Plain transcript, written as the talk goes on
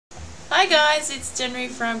Hi guys, it's Danrie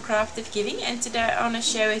from Crafty Giving, and today I want to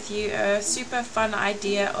share with you a super fun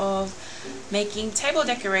idea of making table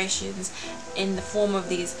decorations in the form of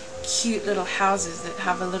these cute little houses that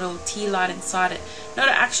have a little tea light inside it. Not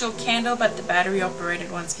an actual candle, but the battery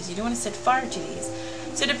operated ones, because you don't want to set fire to these.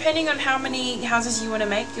 So depending on how many houses you want to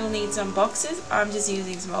make, you'll need some boxes. I'm just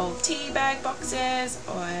using some old tea bag boxes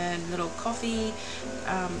and little coffee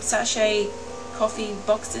sachet coffee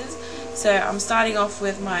boxes. So I'm starting off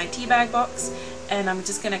with my tea bag box, and I'm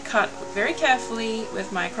just going to cut very carefully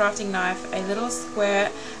with my crafting knife a little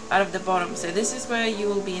square out of the bottom. So this is where you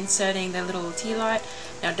will be inserting the little tea light.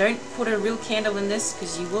 Now don't put a real candle in this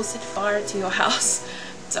because you will set fire to your house.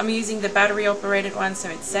 So I'm using the battery operated one so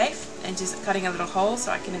it's safe, and just cutting a little hole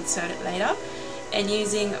so I can insert it later. And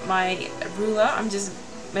using my ruler, I'm just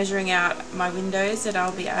measuring out my windows that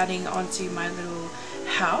I'll be adding onto my little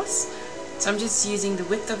house. So I'm just using the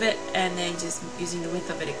width of it and then just using the width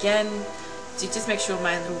of it again to just make sure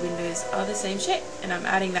my little windows are the same shape. And I'm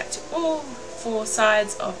adding that to all four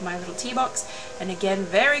sides of my little tea box, and again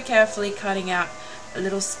very carefully cutting out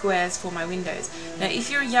little squares for my windows. Now if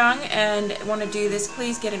you're young and want to do this,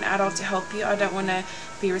 please get an adult to help you. I don't want to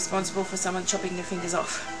be responsible for someone chopping their fingers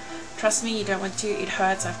off. Trust me, you don't want to. It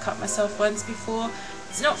hurts. I've cut myself once before.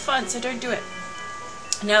 It's not fun, so don't do it.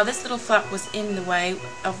 Now this little flap was in the way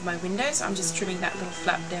of my window, so I'm just trimming that little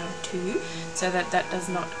flap down too, so that that does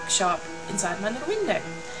not show up inside my little window.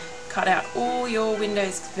 Cut out all your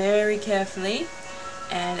windows very carefully,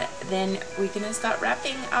 and then we're going to start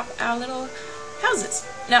wrapping up our little houses.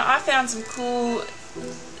 Now I found some cool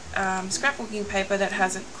scrapbooking paper that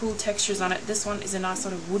has cool textures on it. This one is a nice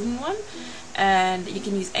sort of wooden one, and you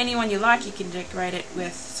can use any one you like. You can decorate it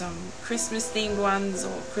with some Christmas themed ones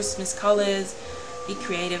or Christmas colors. Be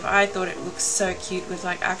creative. I thought it looks so cute with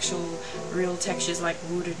like actual real textures like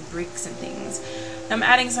wood and bricks and things. I'm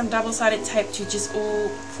adding some double-sided tape to just all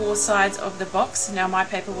four sides of the box. Now my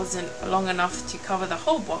paper wasn't long enough to cover the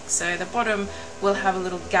whole box, so the bottom will have a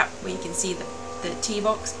little gap where you can see the tea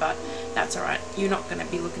box, but that's alright. You're not going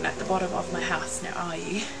to be looking at the bottom of my house now, are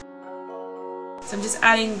you? So I'm just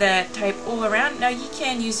adding the tape all around. Now you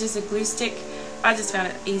can use just a glue stick. I just found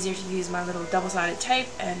it easier to use my little double-sided tape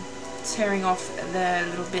and tearing off the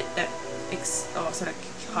little bit that sort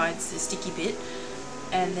of hides the sticky bit,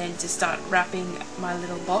 and then just start wrapping my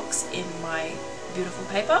little box in my beautiful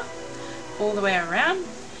paper all the way around,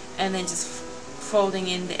 and then just folding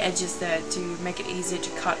in the edges there to make it easier to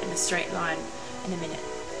cut in a straight line in a minute.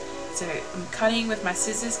 So I'm cutting with my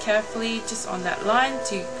scissors carefully just on that line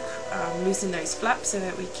to loosen those flaps so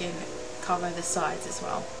that we can cover the sides as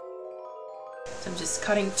well. So I'm just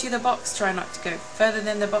cutting to the box, try not to go further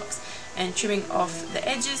than the box, and trimming off the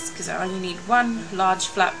edges because I only need one large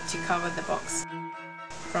flap to cover the box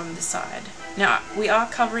from the side. Now we are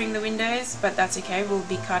covering the windows, but that's okay. We'll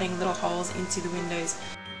be cutting little holes into the windows.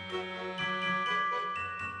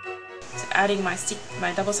 So adding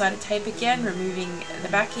my double-sided tape again, removing the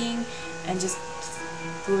backing, and just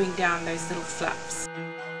gluing down those little flaps.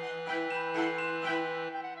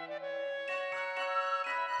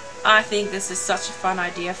 I think this is such a fun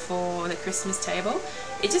idea for the Christmas table.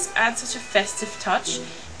 It just adds such a festive touch,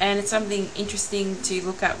 and it's something interesting to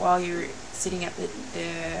look at while you're sitting at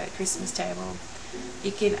the Christmas table.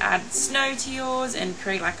 You can add snow to yours and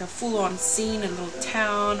create like a full-on scene, a little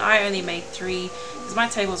town. I only made 3 because my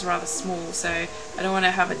table is rather small, so I don't want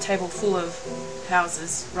to have a table full of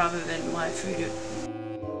houses rather than my food.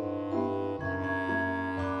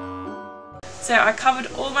 So I covered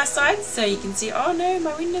all my sides, so you can see, oh no,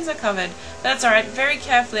 my windows are covered. That's alright. Very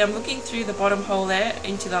carefully I'm looking through the bottom hole there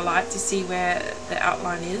into the light to see where the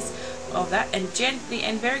outline is of that, and gently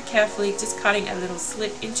and very carefully just cutting a little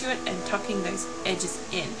slit into it and tucking those edges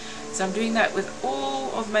in. So I'm doing that with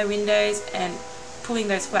all of my windows and pulling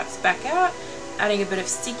those flaps back out, adding a bit of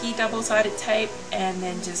sticky double-sided tape, and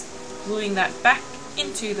then just gluing that back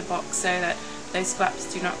into the box so that those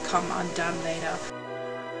flaps do not come undone later.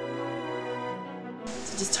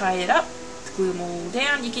 Just tie it up, glue them all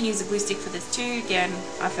down. You can use a glue stick for this too. Again,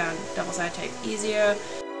 I found double-sided tape easier.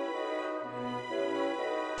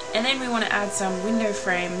 And then we want to add some window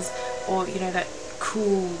frames, or you know, that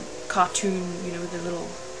cool cartoon, you know, with a little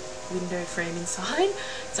window frame inside.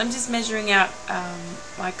 So I'm just measuring out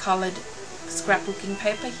my coloured scrapbooking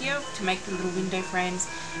paper here to make the little window frames,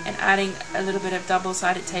 and adding a little bit of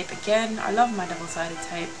double-sided tape again. I love my double-sided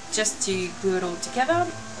tape, just to glue it all together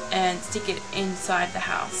and stick it inside the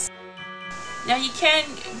house. Now you can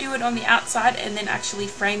do it on the outside and then actually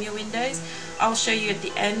frame your windows. I'll show you at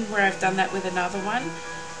the end where I've done that with another one,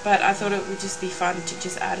 but I thought it would just be fun to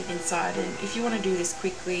just add it inside. And if you want to do this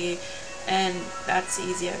quickly, and that's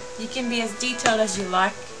easier. You can be as detailed as you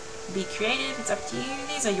like, be creative, it's up to you.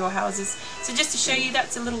 These are your houses. So just to show you,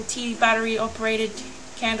 that's a little tea battery operated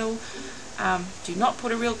candle. Do not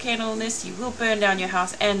put a real candle in this, you will burn down your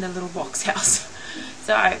house and the little box house.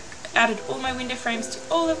 So I added all my window frames to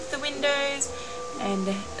all of the windows, and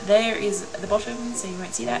there is the bottom, so you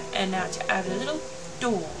won't see that. And now to add a little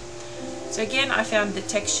door. So again, I found the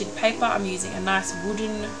textured paper. I'm using a nice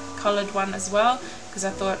wooden coloured one as well, because I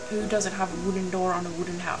thought, who doesn't have a wooden door on a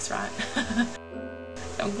wooden house, right?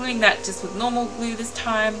 So I'm gluing that just with normal glue this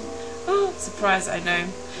time. Oh, surprise, I know.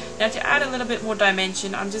 Now to add a little bit more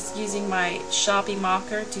dimension, I'm just using my Sharpie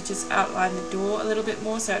marker to just outline the door a little bit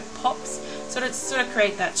more so it pops, sort of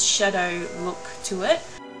create that shadow look to it.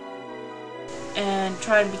 And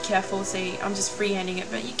try and be careful. See, I'm just freehanding it,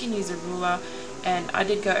 but you can use a ruler, and I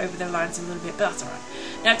did go over the lines a little bit, but that's alright.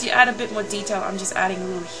 Now to add a bit more detail, I'm just adding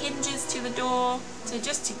little hinges to the door, so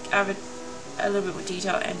just to add a little bit more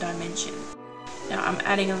detail and dimension. Now I'm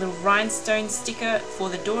adding a little rhinestone sticker for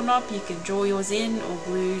the doorknob. You can draw yours in or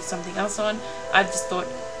glue something else on. I just thought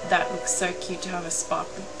that looks so cute to have a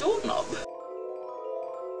sparkly doorknob.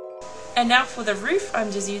 And now for the roof,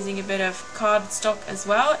 I'm just using a bit of cardstock as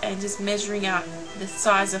well and just measuring out the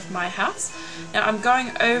size of my house. Now I'm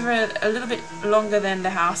going over a little bit longer than the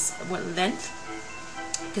house length,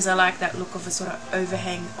 because I like that look of a sort of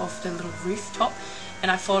overhang of the little rooftop.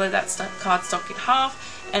 And I folded that cardstock in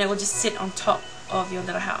half, and it will just sit on top of your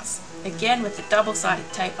little house. Again with the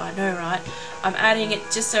double-sided tape, I know, right? I'm adding it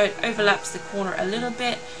just so it overlaps the corner a little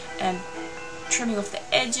bit and trimming off the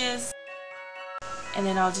edges. And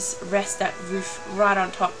then I'll just rest that roof right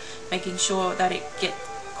on top, making sure that it gets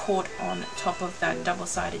caught on top of that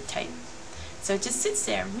double-sided tape. So it just sits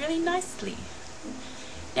there really nicely.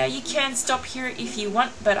 Now you can stop here if you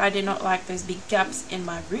want, but I do not like those big gaps in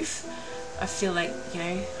my roof. I feel like, you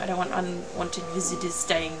know, I don't want unwanted visitors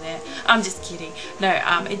staying there. I'm just kidding. No,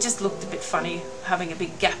 it just looked a bit funny having a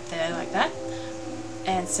big gap there like that.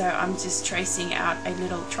 And so I'm just tracing out a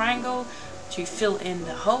little triangle to fill in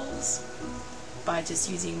the holes by just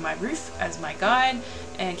using my roof as my guide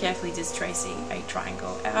and carefully just tracing a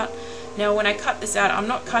triangle out. Now when I cut this out, I'm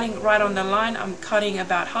not cutting right on the line, I'm cutting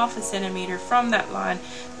about 1/2 centimeter from that line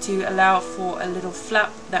to allow for a little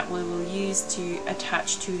flap that we will use to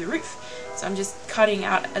attach to the roof. So I'm just cutting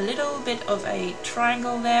out a little bit of a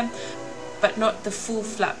triangle there, but not the full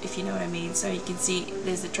flap, if you know what I mean. So you can see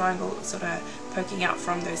there's a triangle sort of poking out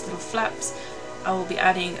from those little flaps. I will be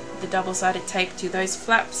adding the double-sided tape to those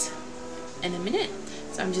flaps in a minute.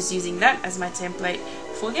 So I'm just using that as my template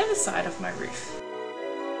for the other side of my roof.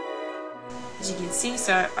 As you can see,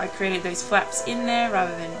 so I created those flaps in there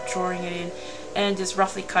rather than drawing it in, and just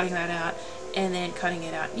roughly cutting that out and then cutting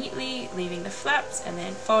it out neatly, leaving the flaps and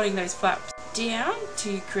then folding those flaps down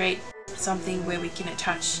to create something where we can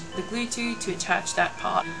attach the glue to attach that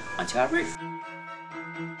part onto our roof.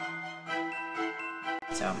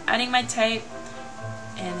 So I'm adding my tape,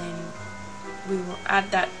 and then we will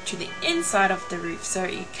add that to the inside of the roof so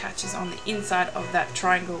it catches on the inside of that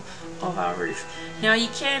triangle of our roof. Now you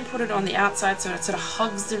can put it on the outside so it sort of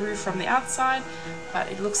hugs the roof from the outside,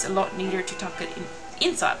 but it looks a lot neater to tuck it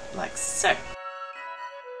inside like so. And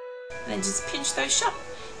then just pinch those shut,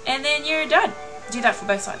 and then you're done. Do that for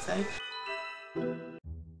both sides though.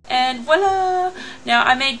 And voila! Now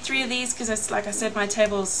I made 3 of these because, like I said, my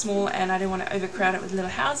table is small and I don't want to overcrowd it with little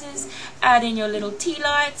houses. Add in your little tea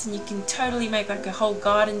lights, and you can totally make like a whole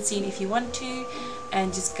garden scene if you want to,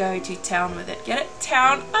 and just go to town with it. Get it?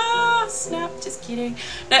 Town! Ah, snap, just kidding.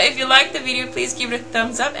 Now if you liked the video, please give it a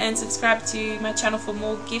thumbs up and subscribe to my channel for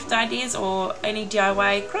more gift ideas or any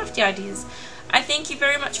DIY crafty ideas. I thank you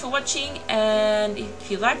very much for watching, and if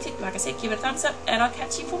you liked it, like I said, give it a thumbs up, and I'll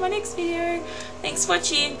catch you for my next video. Thanks for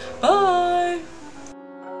watching. Bye!